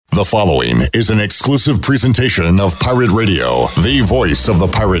The following is an exclusive presentation of Pirate Radio, the voice of the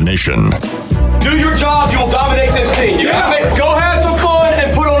Pirate Nation. Do your job, you'll dominate this team. Go have some fun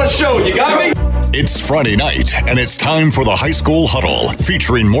and put on a show. You got me? It's Friday night, and it's time for the High School Huddle,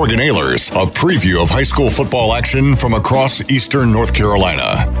 featuring Morgan Ehlers, a preview of high school football action from across eastern North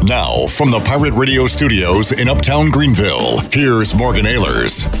Carolina. Now, from the Pirate Radio studios in Uptown Greenville, here's Morgan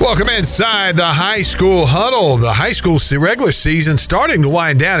Ehlers. Welcome inside the High School Huddle. The high school regular season starting to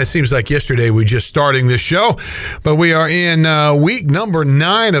wind down. It seems like yesterday we just starting this show, but we are in week number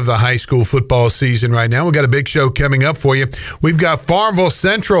 9 of the high school football season right now. We've got a big show coming up for you. We've got Farmville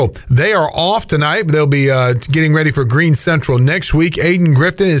Central. They are off tonight. They'll be getting ready for Green Central next week. Aiden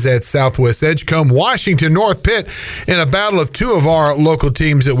Grifton is at Southwest Edgecombe. Washington North Pitt in a battle of 2 of our local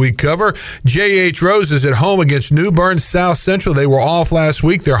teams that we cover. J.H. Rose is at home against New Bern. South Central, they were off last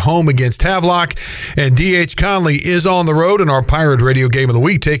week. They're home against Havelock. And D.H. Conley is on the road in our Pirate Radio Game of the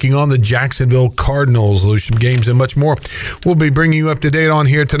Week, taking on the Jacksonville Cardinals. Those some games and much more we'll be bringing you up to date on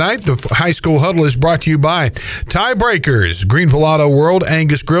here tonight. The High School Huddle is brought to you by Tiebreakers, Greenville Auto World,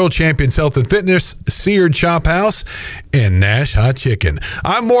 Angus Grill, Champions Health and Fitness, Seared Chop House, and Nash Hot Chicken.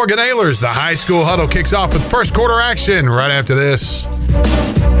 I'm Morgan Ehlers. The High School Huddle kicks off with first quarter action right after this.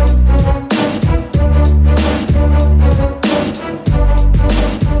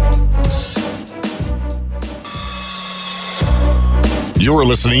 You're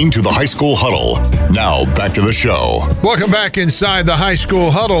listening to the High School Huddle. Now, back to the show. Welcome back inside the High School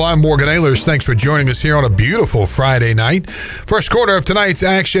Huddle. I'm Morgan Ehlers. Thanks for joining us here on a beautiful Friday night. First quarter of tonight's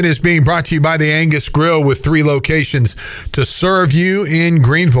action is being brought to you by the Angus Grill, with 3 locations to serve you in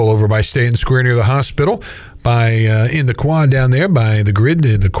Greenville, over by Stanton Square near the hospital, by in the quad down there by the grid,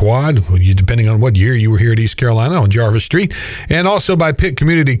 the quad, depending on what year you were here at East Carolina, on Jarvis Street, and also by Pitt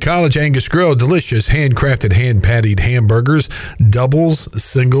Community College. Angus Grill, delicious handcrafted, hand-pattied hamburgers, doubles,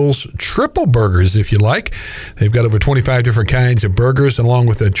 singles, triple burgers if you like. They've got over 25 different kinds of burgers, along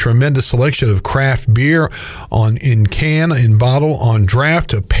with a tremendous selection of craft beer in can, in bottle, on draft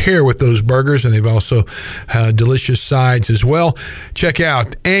to pair with those burgers, and they've also delicious sides as well. Check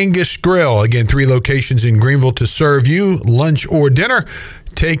out Angus Grill. Again, 3 locations in Greenville to serve you lunch or dinner.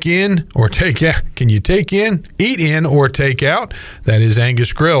 Take in or take out. Can you take in, eat in, or take out? That is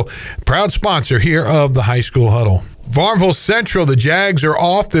Angus Grill, proud sponsor here of the High School Huddle. Farmville Central, the Jags are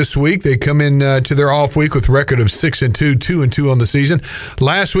off this week. They come in to their off week with a record of 6-2, 2-2 on the season.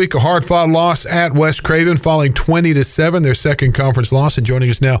 Last week, a hard-fought loss at West Craven, falling 20-7, their second conference loss. And joining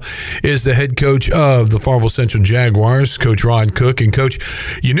us now is the head coach of the Farmville Central Jaguars, Coach Ron Cook. And Coach,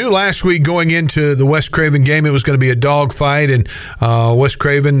 you knew last week going into the West Craven game it was going to be a dogfight, and West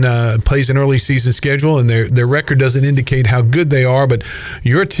Craven plays an early season schedule, and their record doesn't indicate how good they are. But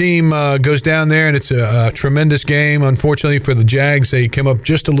your team goes down there, and it's a tremendous game. Unfortunately for the Jags, they came up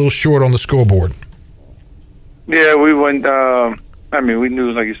just a little short on the scoreboard. Yeah, we went. We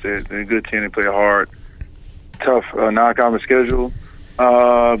knew, like you said, they're a good team. They play a hard, tough, non-conference schedule.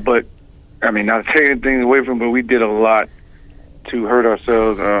 But not taking anything away from, but we did a lot to hurt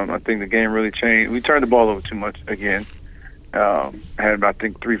ourselves. I think the game really changed. We turned the ball over too much again. Had, I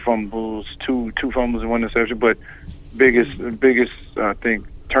think, 3 fumbles, two fumbles and 1 interception. But biggest, I think,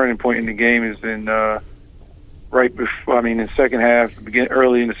 turning point in the game is in. Right before, in the second half,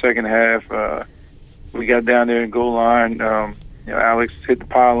 early in the second half, we got down there in goal line. Alex hit the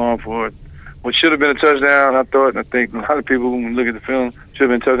pylon for what should have been a touchdown, I thought. And I think a lot of people, when we look at the film, should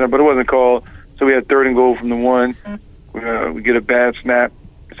have been a touchdown, but it wasn't called. So we had 3rd and goal from the 1. We get a bad snap,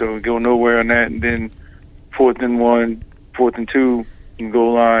 so we go nowhere on that. And then 4th and 1, 4th and 2 in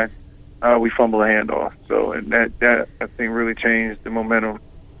goal line, we fumble a handoff. So and that I think really changed the momentum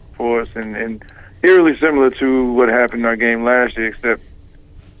for us. And eerily similar to what happened in our game last year, except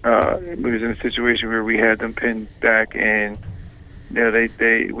it was in a situation where we had them pinned back, and we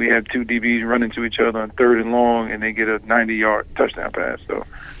had 2 DBs running to each other on 3rd and long, and they get a 90-yard touchdown pass. So,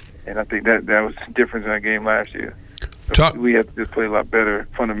 and I think that was the difference in our game last year. So we have to just play a lot better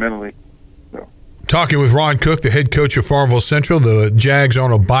fundamentally. So. Talking with Ron Cook, the head coach of Farmville Central, the Jags are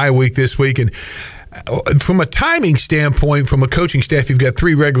on a bye week this week, and from a timing standpoint, from a coaching staff, you've got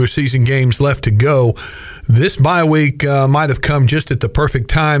 3 regular season games left to go. This bye week might have come just at the perfect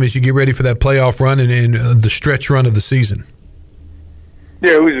time as you get ready for that playoff run and the stretch run of the season.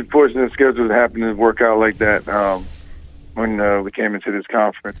 Yeah, we were just fortunate the schedule happened to work out like that when we came into this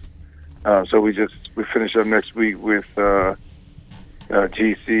conference. So we finish up next week with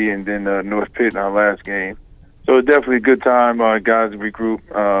GC and then North Pitt in our last game. So it's definitely a good time, guys, to regroup.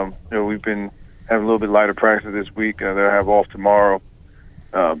 We've been having a little bit lighter practice this week. They'll have off tomorrow.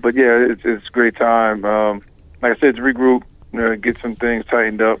 But yeah, it's a great time. Like I said, to regroup, get some things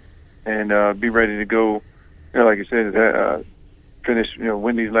tightened up, and be ready to go. Like you said, finish,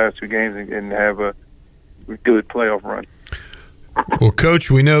 win these last 2 games and have a good playoff run. Well,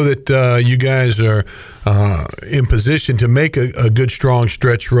 Coach, we know that you guys are in position to make a good, strong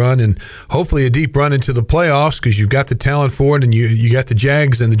stretch run and hopefully a deep run into the playoffs because you've got the talent for it and you got the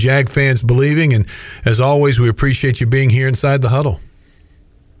Jags and the Jag fans believing. And as always, we appreciate you being here inside the Huddle.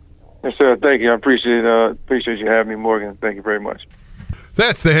 Yes, sir. Thank you. I appreciate you having me, Morgan. Thank you very much.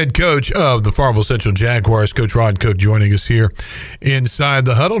 That's the head coach of the Farmville Central Jaguars, Coach Rod Cook, joining us here inside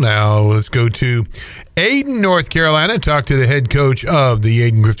the Huddle. Now let's go to Ayden, North Carolina, talk to the head coach of the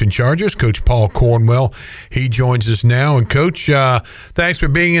Ayden-Grifton Chargers, Coach Paul Cornwell. He joins us now. And, Coach, thanks for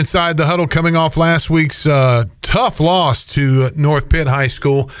being inside the Huddle coming off last week's tough loss to North Pitt High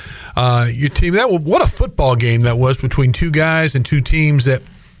School. Your team, what a football game that was between 2 guys and 2 teams that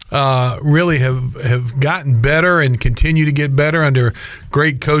really have gotten better and continue to get better under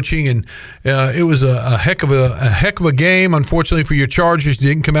great coaching, and it was a heck of a game. Unfortunately for your Chargers, you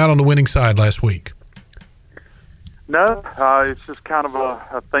didn't come out on the winning side last week. No, it's just kind of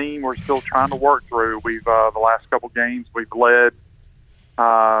a theme we're still trying to work through. We've the last couple games we've led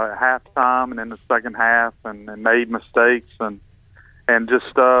halftime and in the second half, and made mistakes and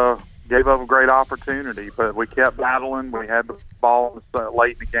just gave up a great opportunity, but we kept battling. We had the ball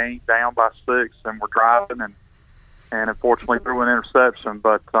late in the game, down by 6, and we're driving, and unfortunately threw an interception.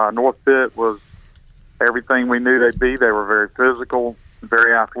 But North Pitt was everything we knew they'd be. They were very physical,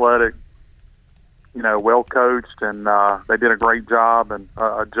 very athletic, well coached, and they did a great job in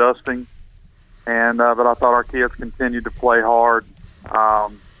adjusting. And but I thought our kids continued to play hard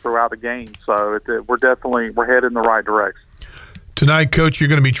throughout the game. So we're headed in the right direction. Tonight, Coach, you're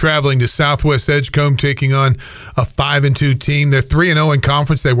going to be traveling to Southwest Edgecombe, taking on a 5-2 team. They're 3-0 in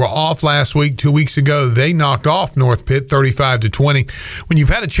conference. They were off last week. 2 weeks ago, they knocked off North Pitt 35-20. When you've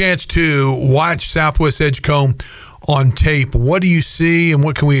had a chance to watch Southwest Edgecombe on tape, what do you see and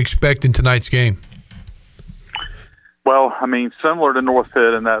what can we expect in tonight's game? Well, I mean, similar to North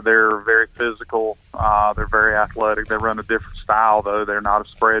Pitt in that they're very physical. They're very athletic. They run a different style, though. They're not a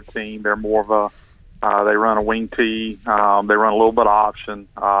spread team. They're more of they run a wing tee. They run a little bit of option.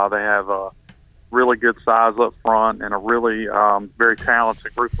 They have a really good size up front and a really very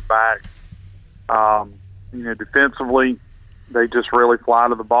talented group of backs. Defensively, they just really fly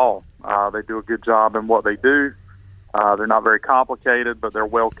to the ball. They do a good job in what they do. They're not very complicated, but they're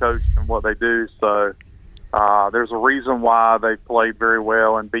well coached in what they do. So there's a reason why they played very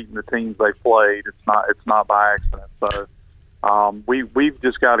well and beaten the teams they played. It's not by accident. So. We've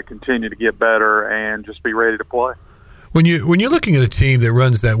just got to continue to get better and just be ready to play. When you're looking at a team that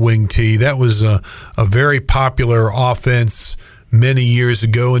runs that wing tee, that was a very popular offense many years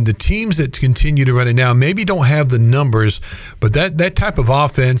ago, and the teams that continue to run it now maybe don't have the numbers, but that type of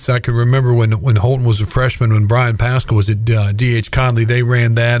offense, I can remember when Holton was a freshman, when Brian Pascal was at D.H. Conley, they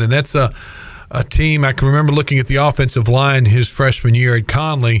ran that, and that's a team. I can remember looking at the offensive line his freshman year at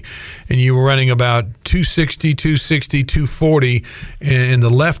Conley, and you were running about 260, 240, and the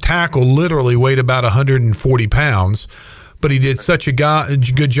left tackle literally weighed about 140 pounds. But he did such a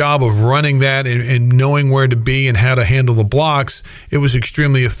good job of running that and knowing where to be and how to handle the blocks. It was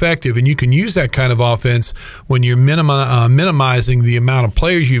extremely effective, and you can use that kind of offense when you're minimizing the amount of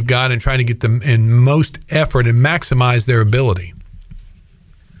players you've got and trying to get them in most effort and maximize their ability.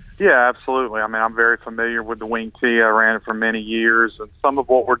 Yeah, absolutely. I mean, I'm very familiar with the wing tee. I ran it for many years, and some of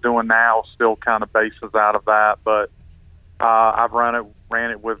what we're doing now still kind of bases out of that. But I've ran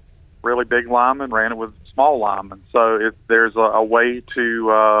it with really big linemen, ran it with small linemen. So there's a way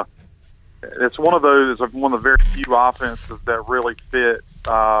to. It's one of the very few offenses that really fit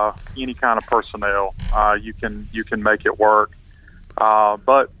any kind of personnel. You can make it work.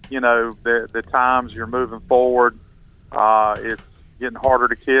 But the times you're moving forward, it's getting harder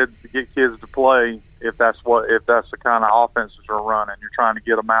to get kids to play if that's the kind of offenses you're running. You're trying to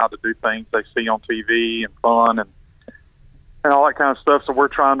get them out to do things they see on TV and fun and all that kind of stuff. So we're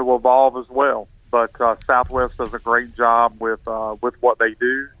trying to evolve as well. But Southwest does a great job with what they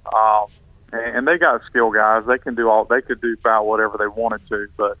do, and they got skilled guys. They could do about whatever they wanted to.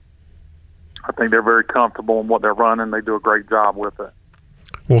 But I think they're very comfortable in what they're running. They do a great job with it.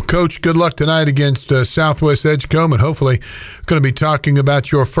 Well, Coach, good luck tonight against Southwest Edgecombe, and hopefully we're going to be talking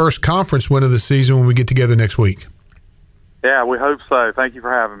about your first conference win of the season when we get together next week. Yeah, we hope so. Thank you for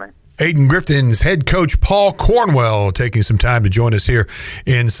having me. Aiden Griffin's head coach Paul Cornwell taking some time to join us here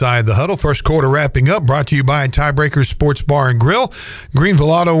inside the huddle. First quarter wrapping up, brought to you by Tiebreakers Sports Bar and Grill, Greenville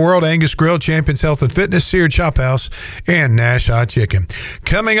Auto World, Angus Grill, Champions Health and Fitness, Seared Chop House, and Nash Hot Chicken.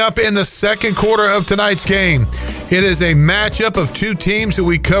 Coming up in the second quarter of tonight's game, it is a matchup of two teams that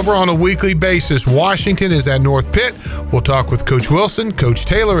we cover on a weekly basis. Washington is at North Pitt. We'll talk with Coach Wilson, Coach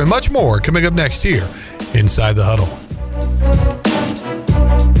Taylor, and much more coming up next here inside the huddle.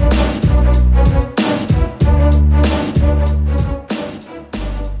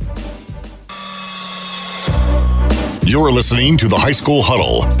 You're listening to the High School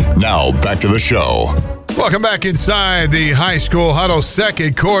Huddle. Now back to the show. Welcome back inside the High School Huddle.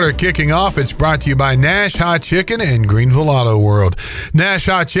 Second quarter kicking off. It's brought to you by Nash Hot Chicken and Greenville Auto World. Nash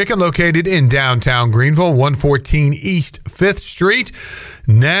Hot Chicken, located in downtown Greenville, 114 East 5th Street.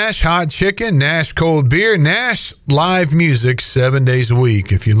 Nash Hot Chicken, Nash Cold Beer, Nash Live Music 7 days a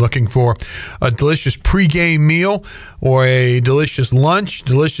week. If you're looking for a delicious pregame meal or a delicious lunch,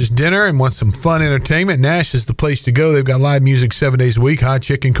 delicious dinner, and want some fun entertainment, Nash is the place to go. They've got live music 7 days a week, hot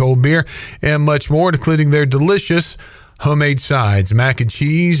chicken, cold beer, and much more, including their delicious homemade sides, mac and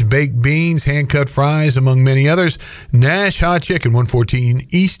cheese, baked beans, hand-cut fries, among many others. Nash Hot Chicken, 114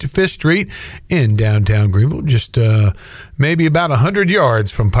 East 5th Street in downtown Greenville, just maybe about 100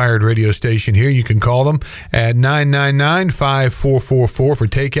 yards from Pirate Radio Station here. You can call them at 999-5444 for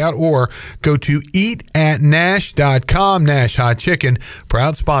takeout or go to eatatnash.com. Nash Hot Chicken,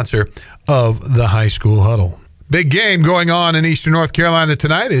 proud sponsor of the High School Huddle. Big game going on in Eastern North Carolina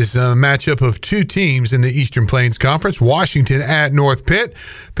tonight is a matchup of two teams in the Eastern Plains Conference. Washington at North Pitt.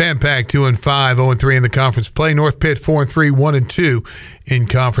 Pan-Pac 2-5, 0-3 in the conference play. North Pitt 4-3, 1-2 in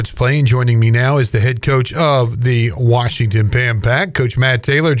conference play. And joining me now is the head coach of the Washington Pan-Pac. Coach Matt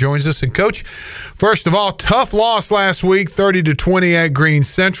Taylor joins us. And Coach, first of all, tough loss last week, 30-20 at Green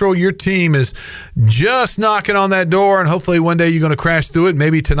Central. Your team is just knocking on that door, and hopefully one day you're going to crash through it.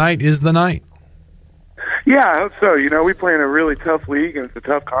 Maybe tonight is the night. Yeah, I hope so. You know, we play in a really tough league, and it's a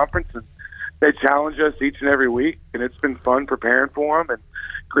tough conference, and they challenge us each and every week, and it's been fun preparing for them. And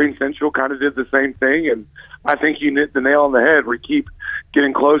Green Central kind of did the same thing, and I think you hit the nail on the head. We keep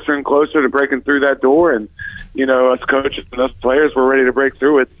getting closer and closer to breaking through that door, and, you know, us coaches and us players, we're ready to break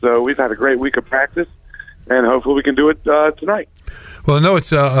through it. So we've had a great week of practice, and hopefully we can do it tonight. Well, I know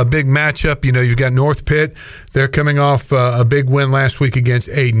it's a big matchup. You know, you've got North Pitt. They're coming off a big win last week against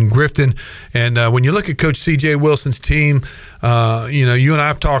Aiden Griffin. And when you look at Coach C.J. Wilson's team, you know, you and I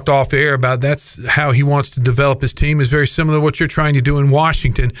have talked off air about that's how he wants to develop his team is very similar to what you're trying to do in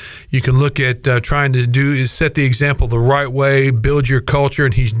Washington. You can look at trying to do is set the example the right way, build your culture,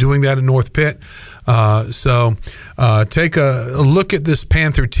 and he's doing that in North Pitt. So take a look at this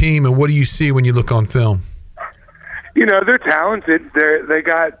Panther team, and what do you see when you look on film? You know, they're talented. They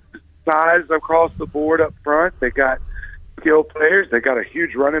got size across the board up front. They got skilled players. They got a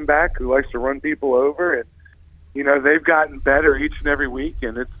huge running back who likes to run people over. And, you know, they've gotten better each and every week,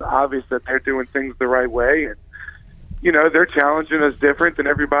 and it's obvious that they're doing things the right way. And, you know, they're challenging us different than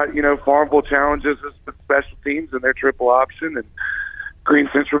everybody. You know, Farmville challenges us with special teams and their triple option, and Green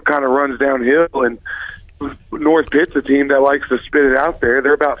Central kind of runs downhill. And North Pitt's a team that likes to spit it out there.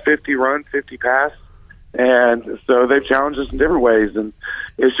 They're about 50 run, 50 pass. And so they've challenged us in different ways, and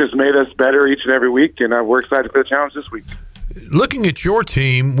it's just made us better each and every week, and we're excited for the challenge this week. Looking at your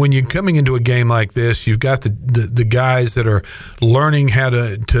team, when you're coming into a game like this, you've got the guys that are learning how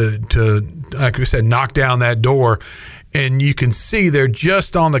to like I said, knock down that door, and you can see they're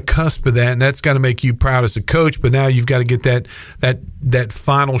just on the cusp of that, and that's got to make you proud as a coach, but now you've got to get that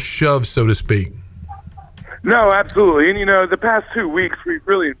final shove, so to speak. No, absolutely. And, you know, the past 2 weeks, we've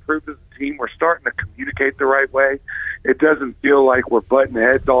really improved as a team. We're starting to communicate the right way. It doesn't feel like we're butting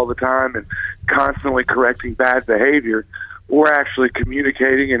heads all the time and constantly correcting bad behavior. We're actually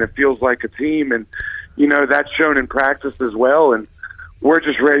communicating, and it feels like a team. And, you know, that's shown in practice as well. And we're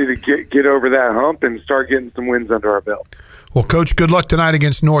just ready to get over that hump and start getting some wins under our belt. Well, Coach, good luck tonight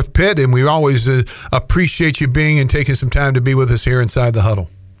against North Pitt, and we always appreciate you being and taking some time to be with us here inside the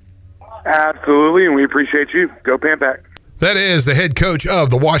huddle. Absolutely, and we appreciate you. Go Pan-Pac. That is the head coach of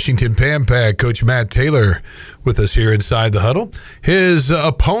the Washington Pan-Pac, Coach Matt Taylor, with us here inside the huddle. His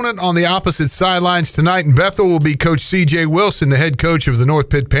opponent on the opposite sidelines tonight in Bethel will be Coach C.J. Wilson, the head coach of the North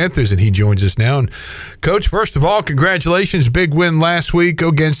Pitt Panthers, and he joins us now. And Coach, first of all, congratulations. Big win last week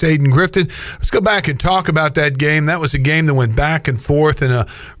against Aiden Griffin. Let's go back and talk about that game. That was a game that went back and forth and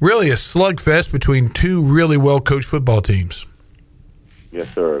really a slugfest between two really well-coached football teams. Yes,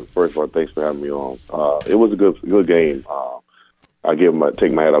 sir. First of all, thanks for having me on. It was a good game. I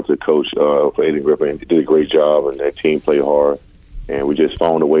take my hat off to the coach for Aiden Griffin. He did a great job, and that team played hard. and we just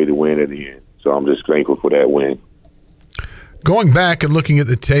found a way to win at the end. So I'm just thankful for that win. Going back and looking at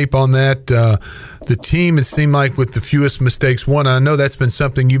the tape on that, the team, it seemed like with the fewest mistakes won. And I know that's been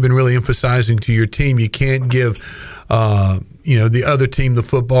something you've been really emphasizing to your team. You can't give, the other team the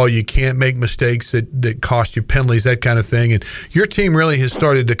football. You can't make mistakes that cost you penalties, that kind of thing. And your team really has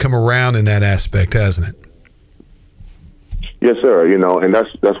started to come around in that aspect, hasn't it? Yes, sir. And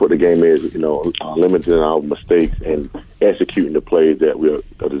that's what the game is. Limiting our mistakes and executing the plays that we are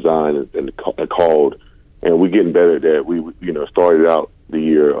designed and called. And we're getting better at that. We started out the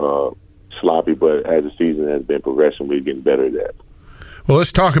year sloppy, but as the season has been progressing, we're getting better at that. Well,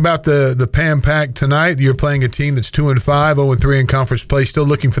 let's talk about the Pam Pack tonight. You're playing a team that's 2-5, 0-3 in conference play, still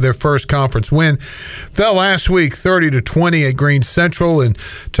looking for their first conference win. Fell last week 30-20 at Greene Central, and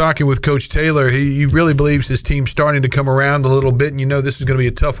talking with Coach Taylor, he really believes his team's starting to come around a little bit, and this is going to be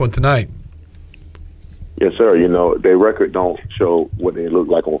a tough one tonight. Yes, sir. Their record don't show what they look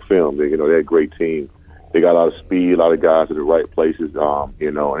like on film. They're a great team. They got a lot of speed, a lot of guys in the right places.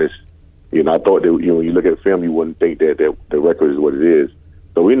 I thought that when you look at film, you wouldn't think that the record is what it is.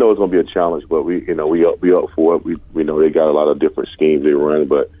 So we know it's going to be a challenge, but we up for it. We know they got a lot of different schemes they run,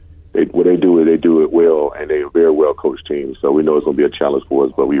 but what they do is they do it well, and they're a very well coached team. So we know it's going to be a challenge for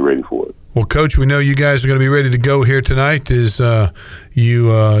us, but we're ready for it. Well, Coach, we know you guys are going to be ready to go here tonight as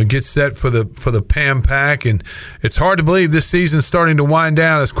you get set for the Pam Pack, and it's hard to believe this season's starting to wind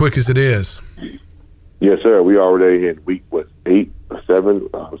down as quick as it is. Yes, sir. We already in week 8 or 7,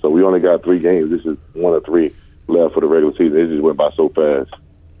 so we only got 3 games. This is 1 of 3 left for the regular season. It just went by so fast.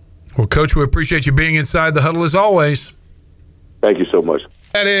 Well, Coach, we appreciate you being inside the huddle as always. Thank you so much.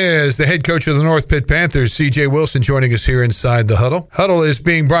 That is the head coach of the North Pitt Panthers, C.J. Wilson, joining us here inside the Huddle. Huddle is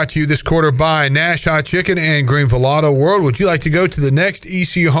being brought to you this quarter by Nash Hot Chicken and Greenville Auto World. Would you like to go to the next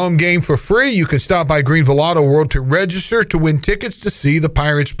ECU home game for free? You can stop by Greenville Auto World to register to win tickets to see the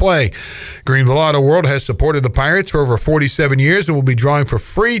Pirates play. Greenville Auto World has supported the Pirates for over 47 years and will be drawing for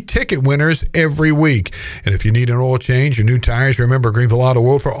free ticket winners every week. And if you need an oil change or new tires, remember Greenville Auto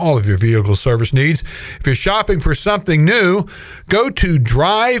World for all of your vehicle service needs. If you're shopping for something new, go to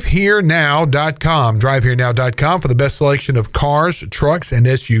DriveHereNow.com. DriveHereNow.com for the best selection of cars, trucks, and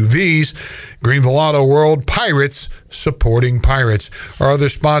SUVs. Greenville Auto World, Pirates supporting Pirates. Our other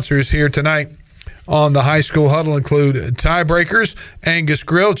sponsors here tonight on the High School Huddle include Tiebreakers, Angus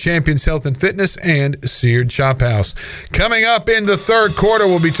Grill, Champions Health and Fitness, and Seared Chop House. Coming up in the third quarter,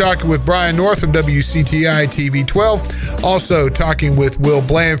 we'll be talking with Brian North from WCTI TV 12. Also talking with Will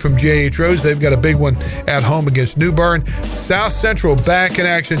Bland from J.H. Rose. They've got a big one at home against New Bern. South Central back in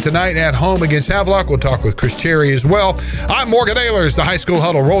action tonight at home against Havelock. We'll talk with Chris Cherry as well. I'm Morgan Ehlers. The High School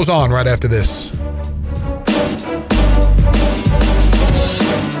Huddle rolls on right after this.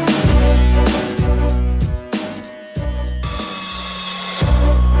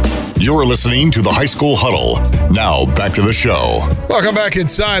 You're listening to the High School Huddle. Now, back to the show. Welcome back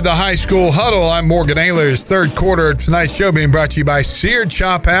inside the High School Huddle. I'm Morgan Ehlers. Third quarter of tonight's show being brought to you by Seared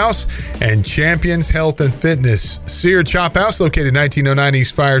Chop House and Champions Health and Fitness. Seared Chop House, located 1909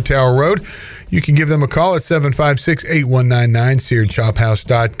 East Fire Tower Road. You can give them a call at 756-8199,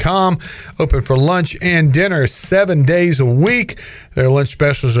 SearedChopHouse.com. Open for lunch and dinner 7 days a week. Their lunch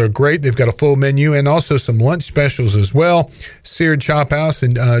specials are great. They've got a full menu and also some lunch specials as well. Seared Chop House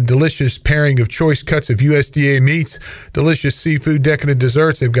and delicious pairing of choice cuts of USDA meats, delicious seafood, decadent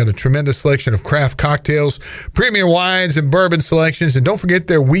desserts. They've got a tremendous selection of craft cocktails, premium wines, and bourbon selections. And don't forget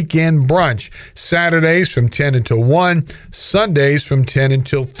their weekend brunch. Saturdays from 10 until 1, Sundays from 10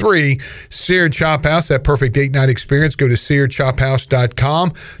 until 3. Seared Chop House, that perfect date-night experience. Go to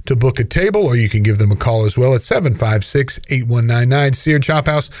SearedChopHouse.com to book a table, or you can give them a call as well at 756-8199. Seared Chop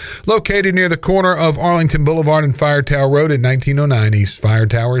House, located near the corner of Arlington Boulevard and Fire Tower Road at 1909 East Fire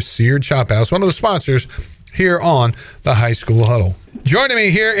Tower. Seared Chop House, one of the sponsors here on the High School Huddle. Joining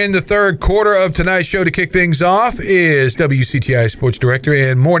me here in the third quarter of tonight's show to kick things off is WCTI Sports Director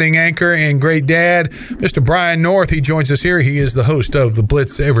and morning anchor and great dad, Mr. Brian North. He joins us here. He is the host of The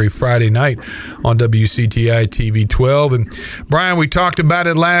Blitz every Friday night on WCTI TV 12. And Brian, we talked about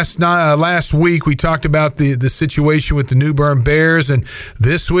it last week. We talked about the situation with the New Bern Bears, and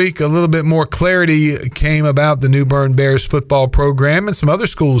this week a little bit more clarity came about the New Bern Bears football program and some other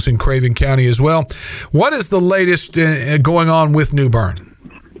schools in Craven County as well. What is the latest going on with New Bern?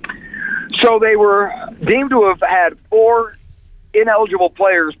 So they were deemed to have had 4 ineligible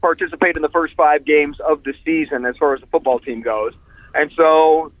players participate in the first 5 games of the season as far as the football team goes. And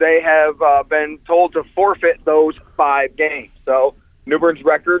so they have been told to forfeit those 5 games. So New Bern's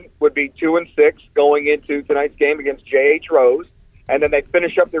record would be 2-6 going into tonight's game against J.H. Rose. and then they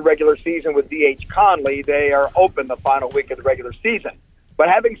finish up their regular season with D.H. Conley, they are open the final week of the regular season. But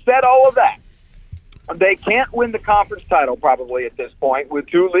having said all of that, they can't win the conference title probably at this point with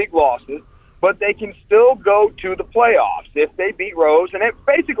 2 league losses, but they can still go to the playoffs if they beat Rose. And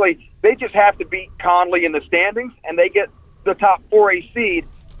basically, they just have to beat Conley in the standings, and they get the top 4A seed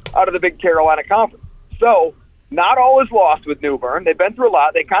out of the Big Carolina Conference. So not all is lost with New Bern. They've been through a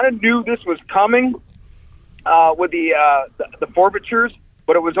lot. They kind of knew this was coming with the forfeitures,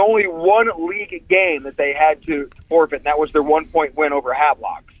 but it was only 1 league game that they had to forfeit, and that was their 1-point win over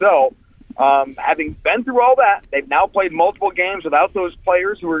Havelock. So having been through all that, they've now played multiple games without those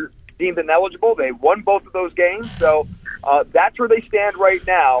players who were deemed ineligible. They won both of those games, so that's where they stand right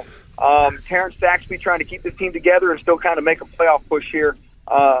now. Terrence Saxby trying to keep this team together and still kind of make a playoff push here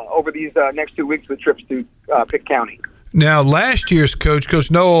over these next 2 weeks with trips to Pitt County. Now, last year's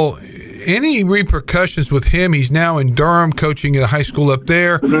Coach Noel, any repercussions with him? He's now in Durham coaching at a high school up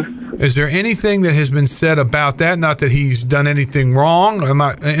there. Mm-hmm. Is there anything that has been said about that? Not that he's done anything wrong. I'm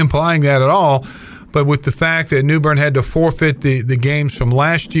not implying that at all. But with the fact that New Bern had to forfeit the games from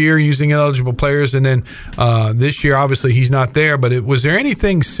last year using ineligible players, and then this year, obviously, he's not there. But was there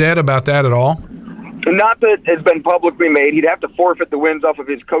anything said about that at all? Not that has been publicly made. He'd have to forfeit the wins off of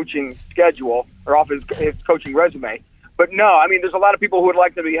his coaching schedule or off his coaching resume. But no, I mean, there's a lot of people who would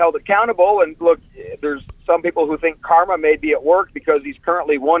like to be held accountable. And look, there's some people who think karma may be at work because he's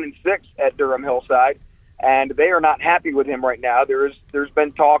currently 1-6 at Durham Hillside, and they are not happy with him right now. There's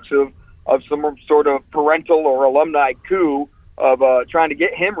been talks of some sort of parental or alumni coup of trying to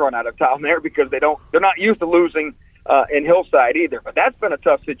get him run out of town there because they're not used to losing in Hillside either. But that's been a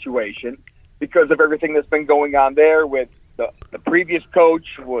tough situation because of everything that's been going on there with the previous coach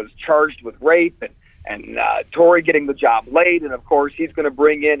was charged with rape and Torrey getting the job late. And, of course, he's going to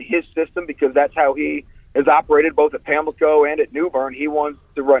bring in his system because that's how he has operated both at Pamlico and at New Bern. He wants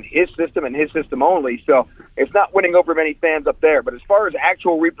to run his system and his system only. So it's not winning over many fans up there. But as far as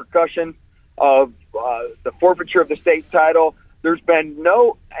actual repercussion of the forfeiture of the state title, there's been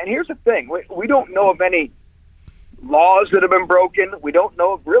no – and here's the thing. We don't know of any laws that have been broken. We don't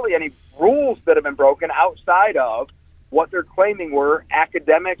know of really any rules that have been broken outside of what they're claiming were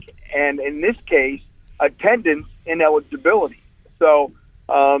academic and, in this case, attendance ineligibility. So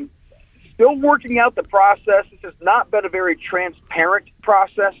still working out the process. This has not been a very transparent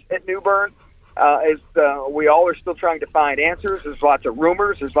process at New Bern. As we all are still trying to find answers. There's lots of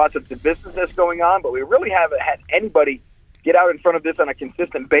rumors. There's lots of divisiveness going on, but we really haven't had anybody get out in front of this on a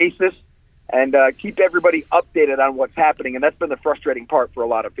consistent basis and keep everybody updated on what's happening, and that's been the frustrating part for a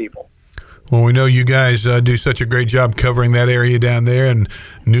lot of people. Well, we know you guys do such a great job covering that area down there, and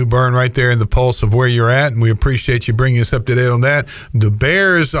New Bern right there in the pulse of where you're at, and we appreciate you bringing us up to date on that. The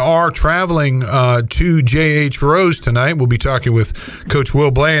Bears are traveling to J.H. Rose tonight. We'll be talking with Coach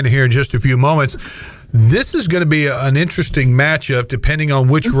Will Bland here in just a few moments. This is going to be an interesting matchup depending on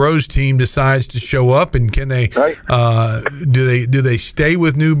which Rose team decides to show up, and can they do they stay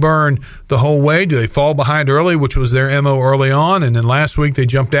with New Bern the whole way? Do they fall behind early, which was their MO early on, and then last week they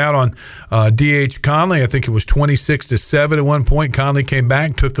jumped out on D.H. Conley. I think it was 26-7 at one point. Conley came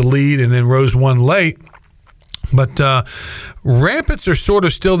back, took the lead, and then Rose won late. But Rampants are sort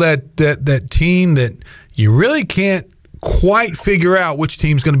of still that team that you really can't quite figure out which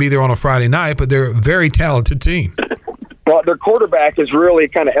team's going to be there on a Friday night, but they're a very talented team. Well, their quarterback has really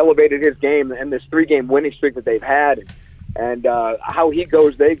kind of elevated his game and this 3-game winning streak that they've had. And how he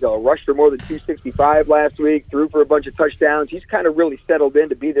goes, they go. Rushed for more than 265 last week, threw for a bunch of touchdowns. He's kind of really settled in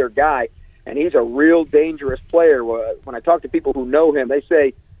to be their guy, and he's a real dangerous player. When I talk to people who know him, they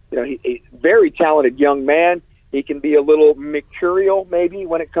say, he's a very talented young man. He can be a little mercurial maybe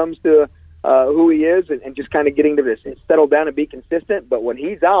when it comes to who he is and just kind of getting to this settle down and be consistent. But when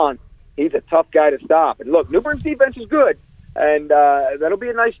he's on, he's a tough guy to stop. And look, New Bern's defense is good, and that'll be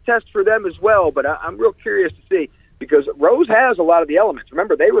a nice test for them as well. But I'm real curious to see because Rose has a lot of the elements.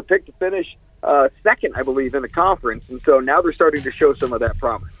 Remember, they were picked to finish second, I believe, in the conference. And so now they're starting to show some of that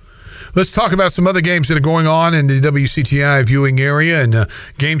promise. Let's talk about some other games that are going on in the WCTI viewing area and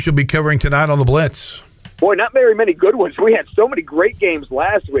games you'll be covering tonight on the Blitz. Boy, not very many good ones. We had so many great games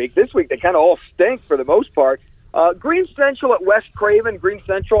last week. This week, they kind of all stink for the most part. Green Central at West Craven. Green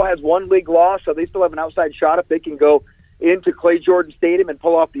Central has 1 league loss, so they still have an outside shot if they can go into Clay Jordan Stadium and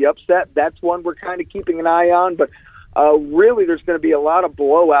pull off the upset. That's one we're kind of keeping an eye on. But really, there's going to be a lot of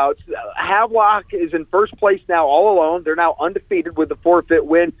blowouts. Havelock is in first place now all alone. They're now undefeated with the forfeit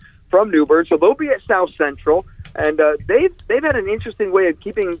win from New Bern, so they'll be at South Central. And they've had an interesting way of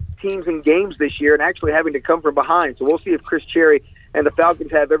keeping teams in games this year and actually having to come from behind. So we'll see if Chris Cherry and the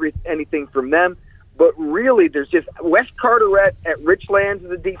Falcons have anything from them. But really, there's just West Carteret at Richlands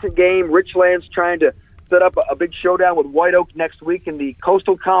is a decent game. Richlands trying to set up a big showdown with White Oak next week in the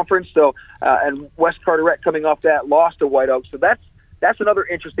Coastal Conference. So, and West Carteret coming off that loss to White Oak. So that's another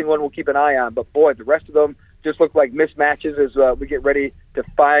interesting one we'll keep an eye on. But boy, the rest of them just look like mismatches as we get ready to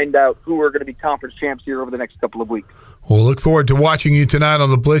find out who are going to be conference champs here over the next couple of weeks. We'll look forward to watching you tonight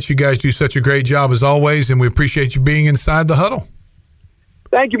on the Blitz. You guys do such a great job as always, and we appreciate you being inside the huddle.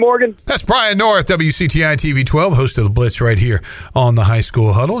 Thank you, Morgan. That's Brian North, WCTI TV 12, host of the Blitz right here on the High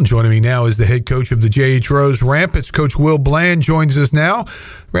School Huddle. And joining me now is the head coach of the J.H. Rose Rampants. Coach Will Bland joins us now.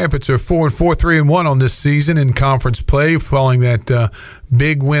 Rampants are 4-4, 3-1 on this season in conference play following that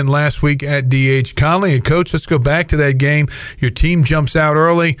big win last week at D.H. Conley. And, Coach, let's go back to that game. Your team jumps out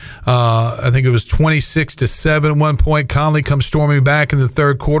early. I think it was 26-7 at one point. Conley comes storming back in the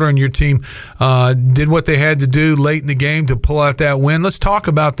third quarter, and your team did what they had to do late in the game to pull out that win. Let's talk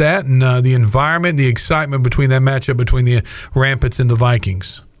about that and the environment, the excitement between that matchup between the Rampants and the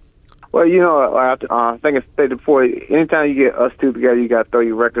Vikings. Well, I think I stated before, anytime you get us two together, you got to throw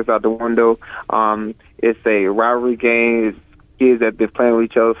your records out the window. It's a rivalry game. It's kids that have been playing with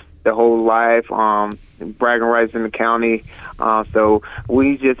each other their whole life, bragging rights in the county. So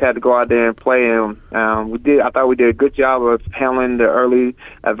we just had to go out there and play. And I thought we did a good job of handling the early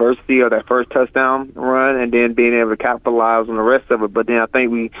adversity of that first touchdown run and then being able to capitalize on the rest of it. But then I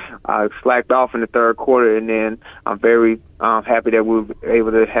think we slacked off in the third quarter, and then I'm very happy that we were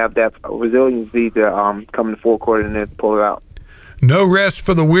able to have that resiliency to come in the fourth quarter and then pull it out. No rest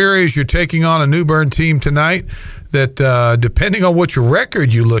for the weary as you're taking on a New Bern team tonight that, depending on what your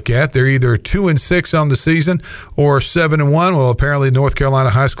record you look at, they're either 2-6 on the season or 7-1. Well, apparently the North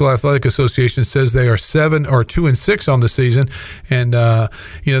Carolina High School Athletic Association says they are 2-6 on the season. And,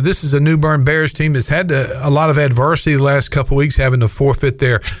 this is a New Bern Bears team that's had a lot of adversity the last couple of weeks, having to forfeit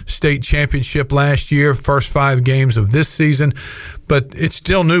their state championship last year, first 5 games of this season. But it's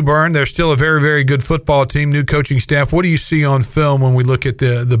still New Bern. They're still a very, very good football team, new coaching staff. What do you see on film when we look at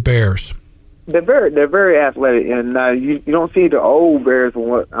the Bears? They're very athletic, and you don't see the old Bears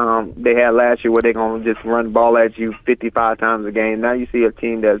what they had last year, where they're gonna just run the ball at you 55 times a game. Now you see a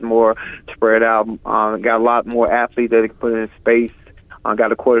team that's more spread out, got a lot more athletes that they can put in space.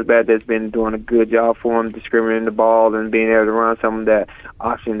 Got a quarterback that's been doing a good job for them, discriminating the ball and being able to run some of that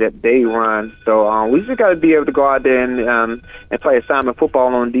option that they run. So we just got to be able to go out there and play assignment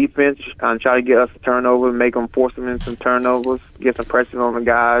football on defense, try to get us a turnover, make them force them in some turnovers, get some pressure on the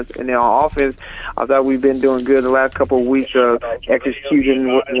guys. And then on offense, I thought we've been doing good the last couple of weeks of executing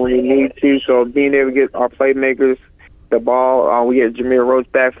when we need to. So being able to get our playmakers the ball, we get Jameer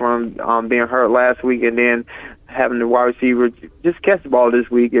Roach back from being hurt last week, and then having the wide receiver just catch the ball this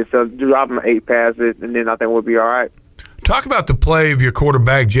week and so drop him 8 passes, and then I think we'll be all right. Talk about the play of your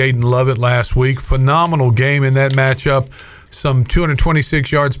quarterback, Jaden Lovett, last week. Phenomenal game in that matchup. Some 226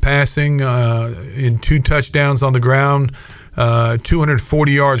 yards passing in 2 touchdowns on the ground,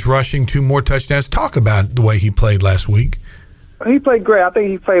 240 yards rushing, 2 more touchdowns. Talk about the way he played last week. He played great. I think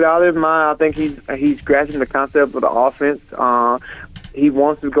he played out of his mind. I think he's grasping the concept of the offense. He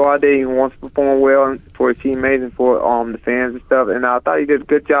wants to go out there. He wants to perform well for his teammates and for the fans and stuff. And I thought he did a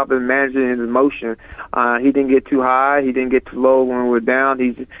good job of managing his emotion. He didn't get too high. He didn't get too low when we were down.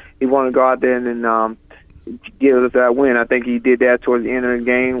 He wanted to go out there and give us that win. I think he did that towards the end of the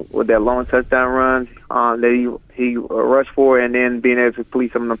game with that long touchdown run that he rushed for, and then being able to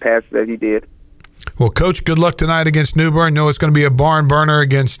complete some of the passes that he did. Well, Coach, good luck tonight against New Bern. Know it's going to be a barn burner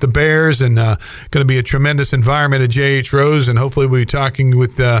against the Bears, and going to be a tremendous environment at J.H. Rose, and hopefully we'll be talking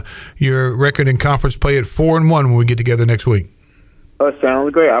with your record in conference play at 4-1 when we get together next week.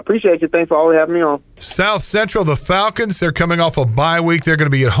 Sounds great. I appreciate you. Thanks for always having me on. South Central, the Falcons, they're coming off a bye week. They're going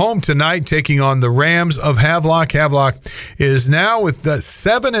to be at home tonight taking on the Rams of Havelock. Havelock is now with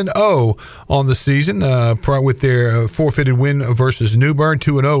 7-0 on the season with their forfeited win versus New Bern,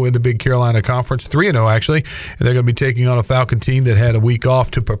 2-0 in the Big Carolina Conference, 3-0 actually. And they're going to be taking on a Falcon team that had a week off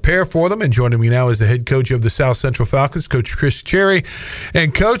to prepare for them. And joining me now is the head coach of the South Central Falcons, Coach Chris Cherry.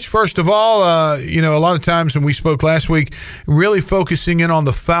 And Coach, first of all, a lot of times when we spoke last week, really focusing in on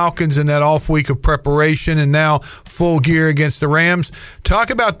the Falcons and that off week of preparation and now full gear against the Rams. Talk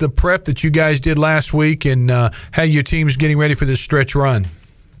about the prep that you guys did last week and how your team's getting ready for this stretch run.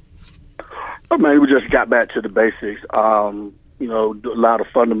 Oh, man, we just got back to the basics. A lot of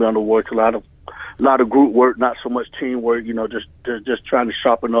fundamental work, a lot of group work, not so much teamwork. Just trying to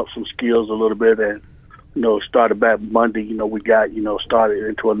sharpen up some skills a little bit, and started back Monday. We got started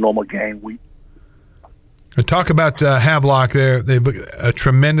into a normal game week. Talk about Havelock there. They've a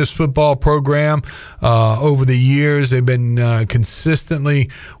tremendous football program over the years. They've been consistently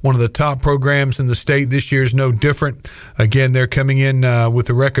one of the top programs in the state. This year is no different. Again, they're coming in with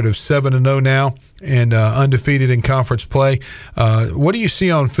a record of 7-0 now and undefeated in conference play. What do you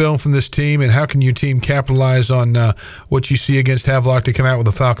see on film from this team, and how can your team capitalize on what you see against Havelock to come out with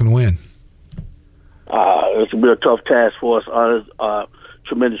a Falcon win? It's going to be a tough task for us.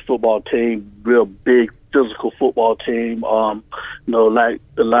 Tremendous football team, real big physical football team. Like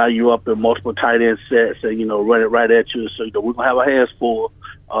to line you up in multiple tight end sets and run it right at you. So we're gonna have our hands full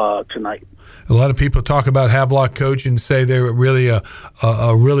tonight. A lot of people talk about Havelock coach and say they're really a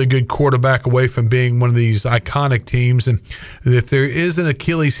really good quarterback away from being one of these iconic teams. And if there is an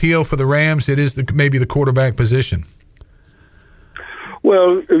Achilles heel for the Rams, it is maybe the quarterback position.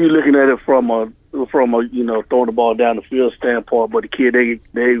 Well, if you're looking at it from a throwing the ball down the field standpoint, but the kid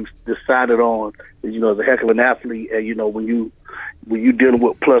they decided on is a heck of an athlete, and when you dealing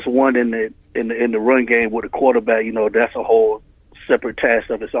with +1 in the run game with a quarterback, that's a whole separate task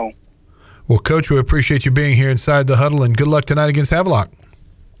of its own. Well, Coach, we appreciate you being here inside the huddle, and good luck tonight against Havelock.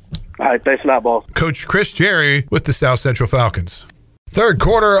 All right, thanks a lot, boss. Coach Chris Jerry with the South Central Falcons. Third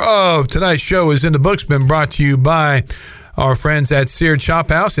quarter of tonight's show is in the books, been brought to you by our friends at Seared Chop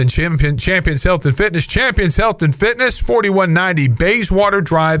House and Champions Health and Fitness. Champions Health and Fitness, 4190 Bayswater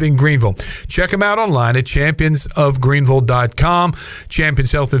Drive in Greenville. Check them out online at championsofgreenville.com.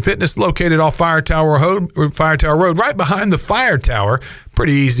 Champions Health and Fitness, located off Fire Tower Road, right behind the Fire Tower.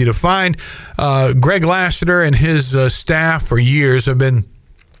 Pretty easy to find. Greg Lassiter and his staff for years have been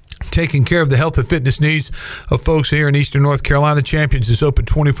taking care of the health and fitness needs of folks here in Eastern North Carolina. Champions is open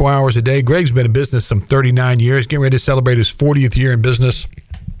 24 hours a day. Greg's been in business some 39 years, getting ready to celebrate his 40th year in business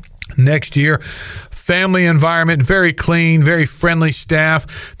next year. Family environment, very clean, very friendly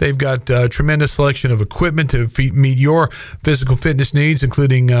staff. They've got a tremendous selection of equipment to meet your physical fitness needs,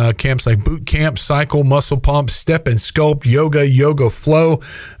 including camps like boot camp, cycle, muscle pump, step and sculpt, yoga flow,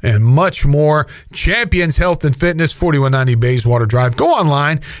 and much more. Champions Health and Fitness, 4190 Bayswater Drive. Go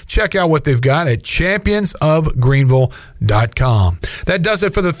online, check out what they've got at championsofgreenville.com. That does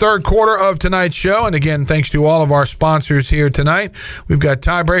it for the third quarter of tonight's show. And again, thanks to all of our sponsors here tonight. We've got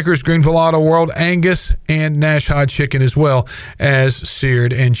Tiebreakers, Greenville Auto World, Angus, and Nash Hot Chicken, as well as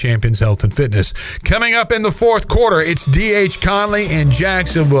Seared and Champions Health and Fitness. Coming up in the fourth quarter, it's D.H. Conley and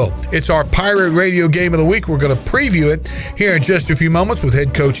Jacksonville. It's our Pirate Radio Game of the Week. We're going to preview it here in just a few moments with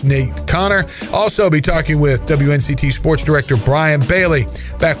head coach Nate Connor. Also be talking with WNCT Sports Director Brian Bailey.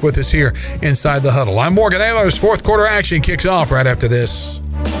 Back with us here inside the huddle. I'm Morgan Ehlers. Fourth quarter action kicks off right after this.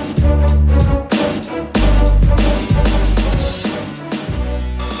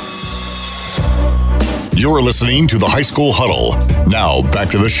 You're listening to the High School Huddle. Now,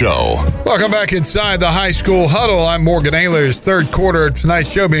 back to the show. Welcome back inside the High School Huddle. I'm Morgan Ehlers. Third quarter of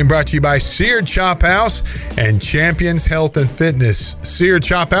tonight's show being brought to you by Seared Chop House and Champions Health and Fitness. Seared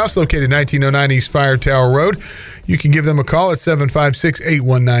Chop House, located 1909 East Fire Tower Road. You can give them a call at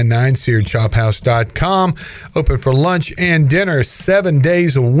 756-8199, SearedChopHouse.com. Open for lunch and dinner 7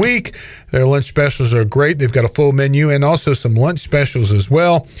 days a week. Their lunch specials are great. They've got a full menu and also some lunch specials as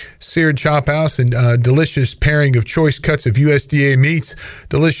well. Seared Chop House and delicious pairing of choice cuts of USDA meats,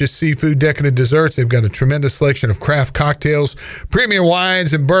 delicious seafood, decadent desserts. They've got a tremendous selection of craft cocktails, premium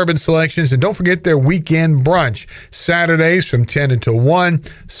wines, and bourbon selections. And don't forget their weekend brunch. Saturdays from 10 until 1,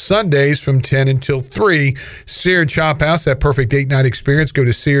 Sundays from 10 until 3. Seared Chop House, that perfect date-night experience. Go to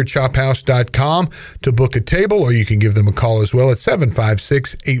SearedChopHouse.com to book a table, or you can give them a call as well at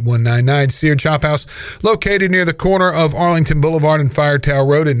 756-8199. Seared Chop House, located near the corner of Arlington Boulevard and Fire Tower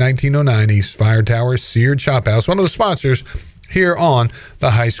Road at 1909 East Fire Tower. Seared Chop House, one of the sponsors here on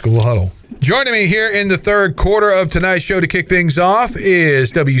the High School Huddle. Joining me here in the third quarter of tonight's show to kick things off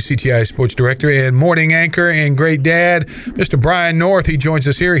is WCTI Sports Director and morning anchor and great dad, Mr. Brian North. He joins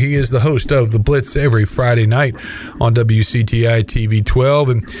us here. He is the host of The Blitz every Friday night on WCTI TV 12.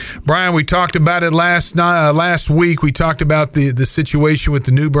 And Brian, we talked about it last week. We talked about the situation with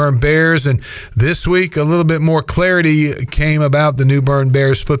the New Bern Bears, and this week a little bit more clarity came about the New Bern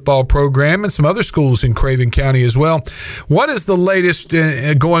Bears football program and some other schools in Craven County as well. What is the latest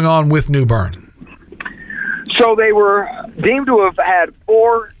going on with New Bern? So they were deemed to have had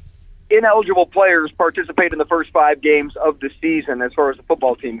 4 ineligible players participate in the first 5 games of the season as far as the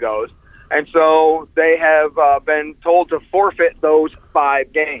football team goes. And so they have been told to forfeit those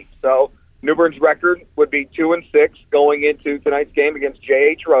 5 games. So New Bern's record would be 2-6 going into tonight's game against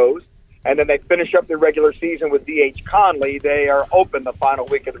J.H. Rose. And then they finish up their regular season with D.H. Conley. They are open the final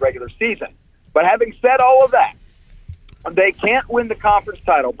week of the regular season. But having said all of that, They can't win the conference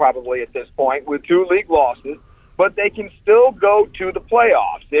title probably at this point with 2 league losses, but they can still go to the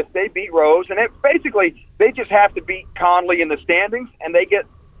playoffs if they beat Rose. And basically, they just have to beat Conley in the standings, and they get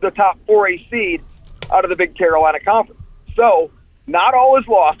the top 4A seed out of the Big Carolina Conference. So not all is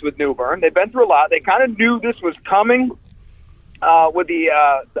lost with New Bern. They've been through a lot. They kind of knew this was coming with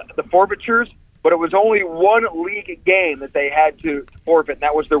the forfeitures, but it was only 1 league game that they had to forfeit, and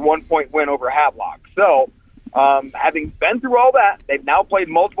that was their 1-point win over Havelock. So having been through all that, they've now played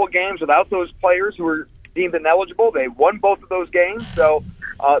multiple games without those players who were deemed ineligible. They won both of those games, so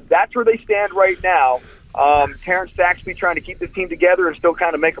that's where they stand right now. Terrence Saxby trying to keep this team together and still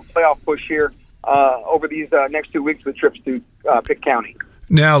kind of make a playoff push here over these next 2 weeks with trips to Pitt County.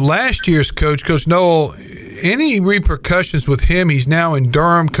 Now, last year's Coach Noel, any repercussions with him? He's now in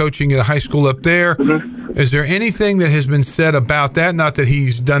Durham coaching at a high school up there. Mm-hmm. Is there anything that has been said about that? Not that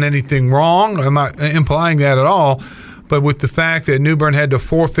he's done anything wrong. I'm not implying that at all. But with the fact that New Bern had to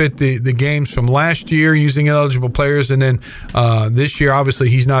forfeit the games from last year using ineligible players, and then this year, obviously,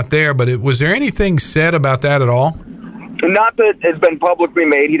 he's not there. But was there anything said about that at all? Not that has been publicly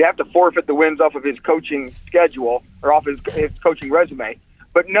made. He'd have to forfeit the wins off of his coaching schedule or off his coaching resume.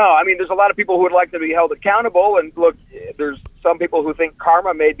 But no, I mean, there's a lot of people who would like to be held accountable. And look, there's some people who think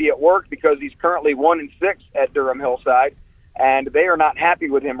karma may be at work because he's currently 1-6 at Durham Hillside, and they are not happy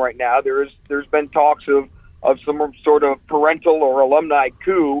with him right now. There's been talks of some sort of parental or alumni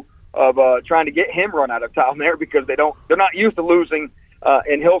coup of trying to get him run out of town there because they're not used to losing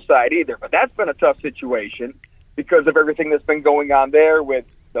in Hillside either. But that's been a tough situation because of everything that's been going on there with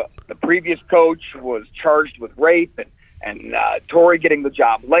the previous coach was charged with rape and Torrey getting the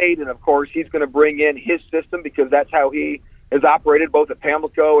job late. And, of course, he's going to bring in his system because that's how he has operated both at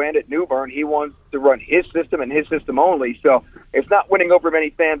Pamlico and at New Bern. He wants to run his system and his system only. So it's not winning over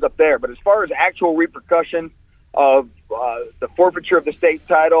many fans up there. But as far as actual repercussions of the forfeiture of the state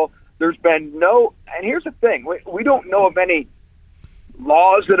title, there's been no – and here's the thing. We don't know of any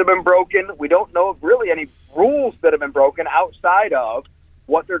laws that have been broken. We don't know of really any rules that have been broken outside of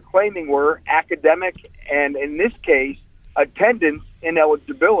what they're claiming were academic and, in this case, attendance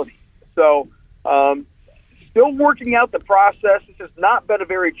ineligibility. So still working out the process. This has not been a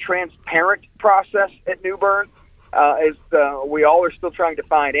very transparent process at New Bern. We all are still trying to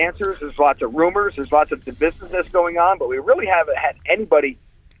find answers. There's lots of rumors. There's lots of divisiveness going on, but we really haven't had anybody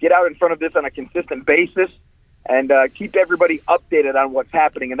get out in front of this on a consistent basis and keep everybody updated on what's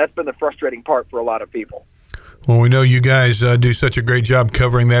happening, and that's been the frustrating part for a lot of people. Well, we know you guys do such a great job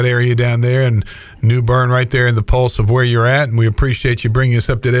covering that area down there, and New Bern right there in the pulse of where you're at, and we appreciate you bringing us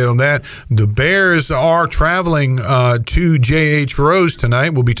up to date on that. The Bears are traveling to J.H. Rose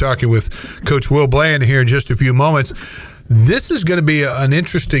tonight. We'll be talking with Coach Will Bland here in just a few moments. This is going to be an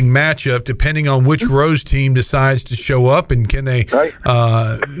interesting matchup depending on which Rose team decides to show up, and can they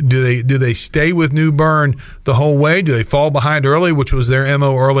do they stay with New Bern the whole way? Do they fall behind early, which was their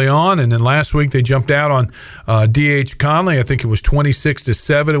MO early on, and then last week they jumped out on D.H. Conley. I think it was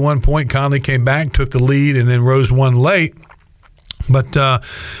 26-7 at one point. Conley came back, took the lead, and then Rose won late. But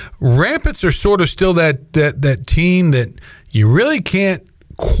Rampants are sort of still that team that you really can't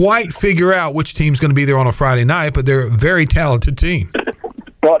quite figure out which team's going to be there on a Friday night, but they're a very talented team.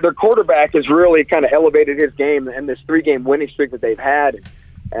 Well, their quarterback has really kind of elevated his game and this 3-game winning streak that they've had.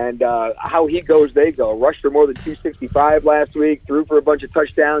 And how he goes, they go. Rushed for more than 265 last week, threw for a bunch of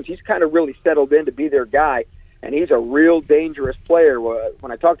touchdowns. He's kind of really settled in to be their guy, and he's a real dangerous player.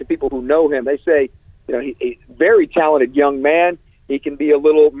 When I talk to people who know him, they say, he's a very talented young man. He can be a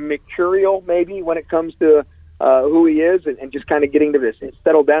little mercurial maybe when it comes to who he is and just kind of getting to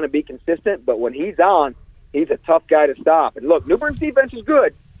settle down and be consistent. But when he's on, he's a tough guy to stop. And look, New Bern's defense is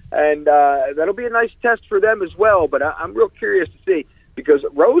good, and that'll be a nice test for them as well. But I'm real curious to see because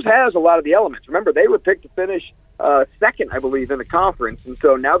Rose has a lot of the elements. Remember, they were picked to finish second, I believe, in the conference. And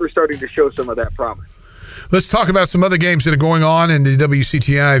so now they're starting to show some of that promise. Let's talk about some other games that are going on in the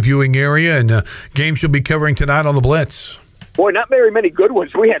WCTI viewing area and games you'll be covering tonight on the Blitz. Boy, not very many good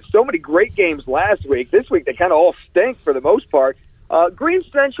ones. We had so many great games last week. This week, they kind of all stink for the most part. Green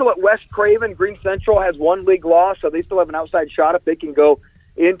Central at West Craven. Green Central has 1 league loss, so they still have an outside shot if they can go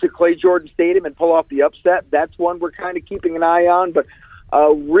into Clay Jordan Stadium and pull off the upset. That's one we're kind of keeping an eye on. But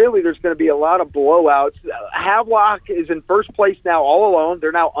really, there's going to be a lot of blowouts. Havelock is in first place now all alone.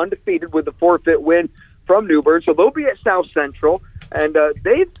 They're now undefeated with the forfeit win from New Bern, so they'll be at South Central. And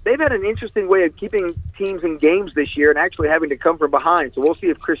they've had an interesting way of keeping teams in games this year and actually having to come from behind. So we'll see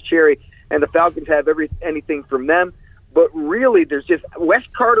if Chris Cherry and the Falcons have anything from them. But really, there's just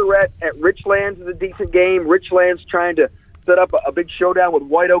West Carteret at Richlands is a decent game. Richlands trying to set up a big showdown with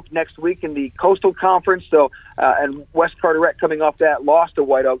White Oak next week in the Coastal Conference. So, and West Carteret coming off that loss to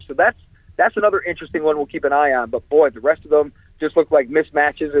White Oak. So that's another interesting one we'll keep an eye on. But boy, the rest of them just look like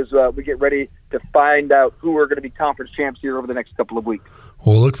mismatches as we get ready to find out who are going to be conference champs here over the next couple of weeks.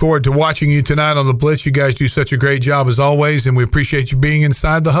 We'll look forward to watching you tonight on the Blitz. You guys do such a great job as always, and we appreciate you being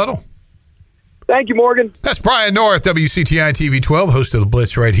inside the huddle. Thank you, Morgan. That's Brian North, WCTI TV 12, host of the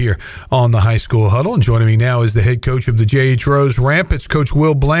Blitz right here on the High School Huddle. And joining me now is the head coach of the J.H. Rose Rampants. Coach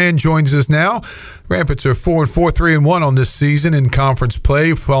Will Bland joins us now. Rampants are 4-4, 3-1 on this season in conference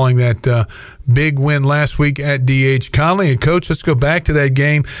play following that big win last week at D.H. Conley. And, Coach, let's go back to that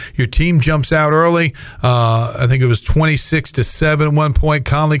game. Your team jumps out early. I think it was 26-7 at one point.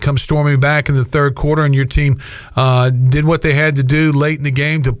 Conley comes storming back in the third quarter, and your team did what they had to do late in the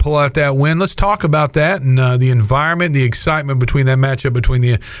game to pull out that win. Let's talk about that and the environment, the excitement between that matchup between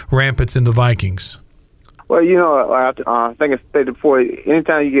the Rampants and the Vikings. Well, you know, I think I stated before,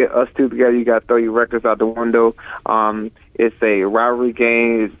 anytime you get us two together, you got to throw your records out the window. It's a rivalry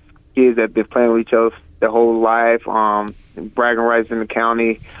game. It's kids that have been playing with each other their whole life, bragging rights in the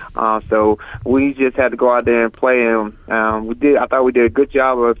county. So we just had to go out there and play. And I thought we did a good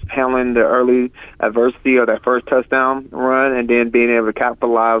job of handling the early adversity of that first touchdown run and then being able to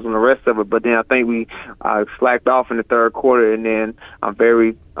capitalize on the rest of it. But then I think we slacked off in the third quarter, and then I'm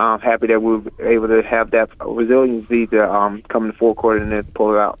very happy that we were able to have that resiliency to come in the fourth quarter and then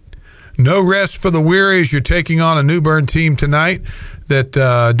pull it out. No rest for the weary as you're taking on a New Bern team tonight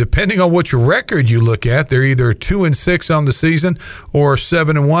that, depending on what your record you look at, they're either 2-6 on the season or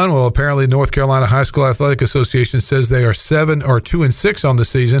 7-1. Well, apparently North Carolina High School Athletic Association says they are 2-6 on the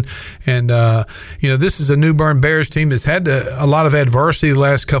season. And, this is a New Bern Bears team that's had a lot of adversity the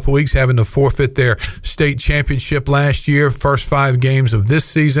last couple of weeks, having to forfeit their state championship last year, first 5 games of this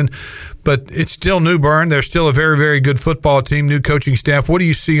season. But it's still New Bern. They're still a very, very good football team, new coaching staff. What do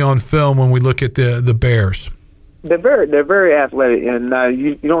you see on film when we look at the Bears? They're very athletic, and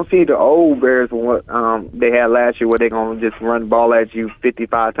you don't see the old Bears what they had last year, where they're gonna just run the ball at you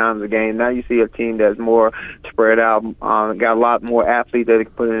 55 times a game. Now you see a team that's more spread out, got a lot more athletes that they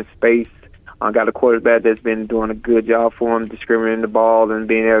can put in space. Got a quarterback that's been doing a good job for them, discriminating the ball and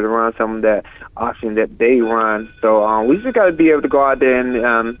being able to run some of that option that they run. So we just got to be able to go out there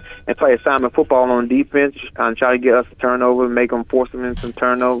and play assignment football on defense, try to get us a turnover, make them force them in some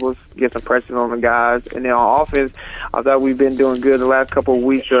turnovers, get some pressure on the guys. And then on offense, I thought we've been doing good the last couple of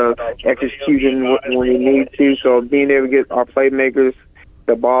weeks of executing when we need to. So being able to get our playmakers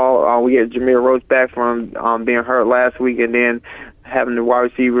the ball, we get Jameer Roach back from being hurt last week, and then having the wide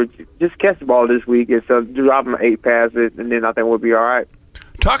receiver just catch the ball this week and so drop him 8 passes, and then I think we'll be all right.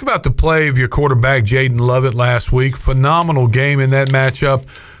 Talk about the play of your quarterback, Jaden Lovett, last week. Phenomenal game in that matchup.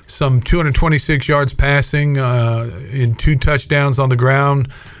 Some 226 yards passing in 2 touchdowns on the ground,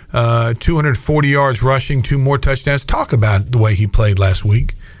 240 yards rushing, 2 more touchdowns. Talk about the way he played last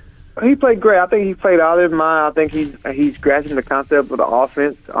week. He played great. I think he played out of his mind. I think he's grasping the concept of the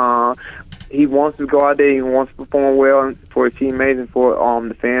offense. He wants to go out there. He wants to perform well for his teammates and for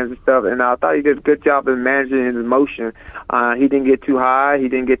the fans and stuff. And I thought he did a good job of managing his emotion. He didn't get too high. He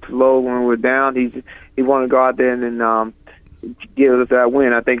didn't get too low when we were down. He wanted to go out there and give us that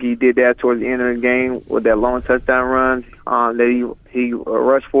win. I think he did that towards the end of the game with that long touchdown run that he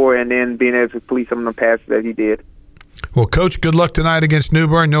rushed for, and then being able to complete some of the passes that he did. Well, Coach, good luck tonight against New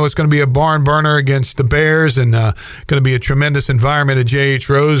Bern. I know it's going to be a barn burner against the Bears, and going to be a tremendous environment at J.H.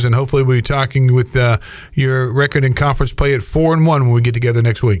 Rose, and hopefully we'll be talking with your record in conference play at 4-1 when we get together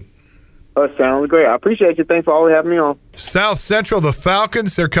next week. That sounds great. I appreciate you. Thanks for always having me on. South Central, the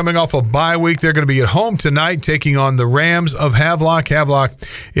Falcons, they're coming off a bye week. They're going to be at home tonight taking on the Rams of Havelock. Havelock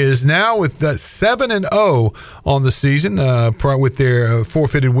is now with 7-0 on the season with their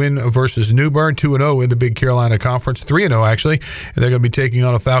forfeited win versus New Bern, 2-0 in the Big Carolina Conference, 3-0 actually. And they're going to be taking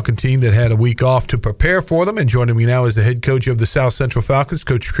on a Falcon team that had a week off to prepare for them. And joining me now is the head coach of the South Central Falcons,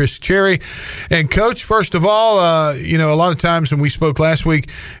 Coach Chris Cherry. And Coach, first of all, a lot of times when we spoke last week,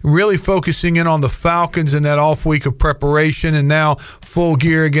 really focusing in on the Falcons and that off week of preparation and now full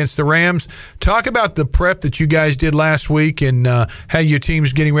gear against the Rams. Talk about the prep that you guys did last week and how your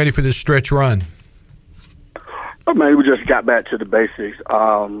team's getting ready for this stretch run. Oh, man, we just got back to the basics.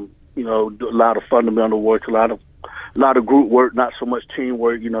 A lot of fundamental work, a lot of group work, not so much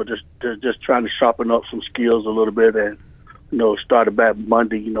teamwork. Just trying to sharpen up some skills a little bit, and started back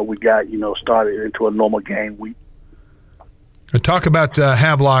Monday. We got started into a normal game week. Talk about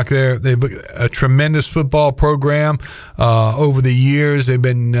Havelock there. They've a tremendous football program over the years. They've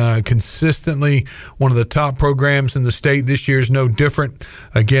been consistently one of the top programs in the state. This year is no different.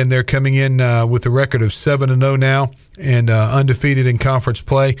 Again, they're coming in with a record of 7-0 now and undefeated in conference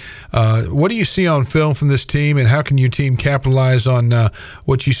play. What do you see on film from this team, and how can your team capitalize on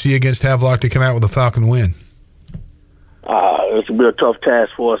what you see against Havelock to come out with a Falcon win? It's going to be a tough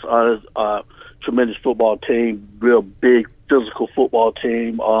task for us. Tremendous football team, real big physical football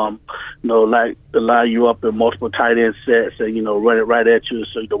team. Like to line you up in multiple tight end sets and run it right at you.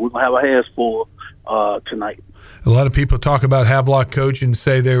 So we're gonna have our hands full tonight. A lot of people talk about Havelock coach and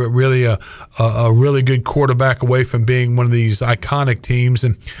say they're really a really good quarterback away from being one of these iconic teams.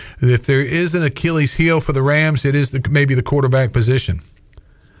 And if there is an Achilles heel for the Rams, it is maybe the quarterback position.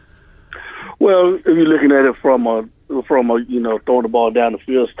 Well, if you're looking at it from a throwing the ball down the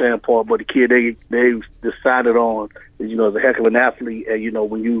field standpoint, but the kid they decided on is a heck of an athlete, and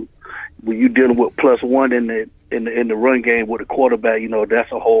when you dealing with +1 in the run game with a quarterback, that's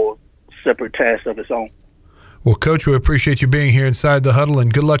a whole separate task of its own. Well, Coach, we appreciate you being here inside the huddle,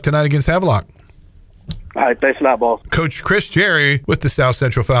 and good luck tonight against Havelock. All right, thanks a lot, boss. Coach Chris Jerry with the South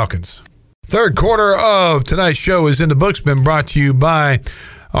Central Falcons. Third quarter of tonight's show is in the books, been brought to you by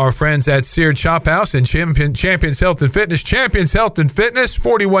our friends at Seared Chop House and Champions Health and Fitness. Champions Health and Fitness,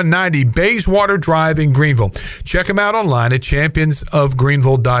 4190 Bayswater Drive in Greenville. Check them out online at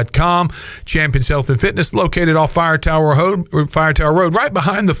championsofgreenville.com. Champions Health and Fitness, located off Fire Tower Road, right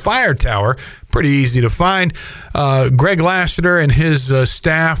behind the Fire Tower. Pretty easy to find. Greg Lassiter and his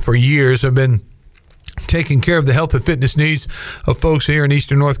staff for years have been taking care of the health and fitness needs of folks here in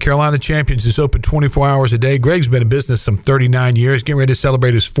Eastern North Carolina. Champions is open 24 hours a day. Greg's been in business some 39 years, getting ready to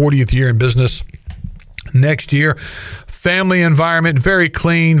celebrate his 40th year in business next year. Family environment, very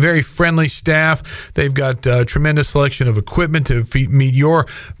clean, very friendly staff. They've got a tremendous selection of equipment to meet your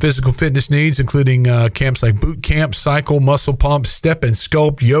physical fitness needs, including camps like boot camp, cycle, muscle pump, step and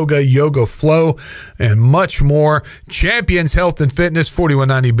sculpt, yoga flow, and much more. Champions Health and Fitness,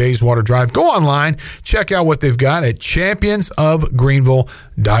 4190 Bayswater Drive. Go online, check out what they've got at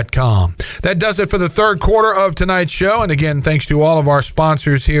championsofgreenville.com. That does it for the third quarter of tonight's show. And again, thanks to all of our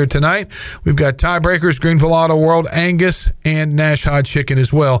sponsors here tonight. We've got Tiebreakers, Greenville Auto World, Angus, and Nash Hot Chicken,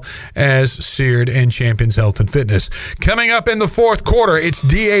 as well as Seared and Champions Health and Fitness. Coming up in the fourth quarter, it's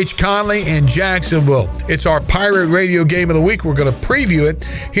D.H. Conley and Jacksonville. It's our Pirate Radio Game of the Week. We're going to preview it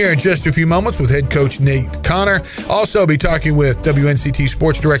here in just a few moments with head coach Nate Connor. Also be talking with WNCT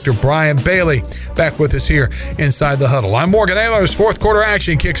Sports Director Brian Bailey. Back with us here inside the huddle. I'm Morgan Ehlers. Fourth quarter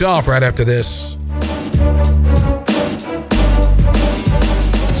action kicks off right after this.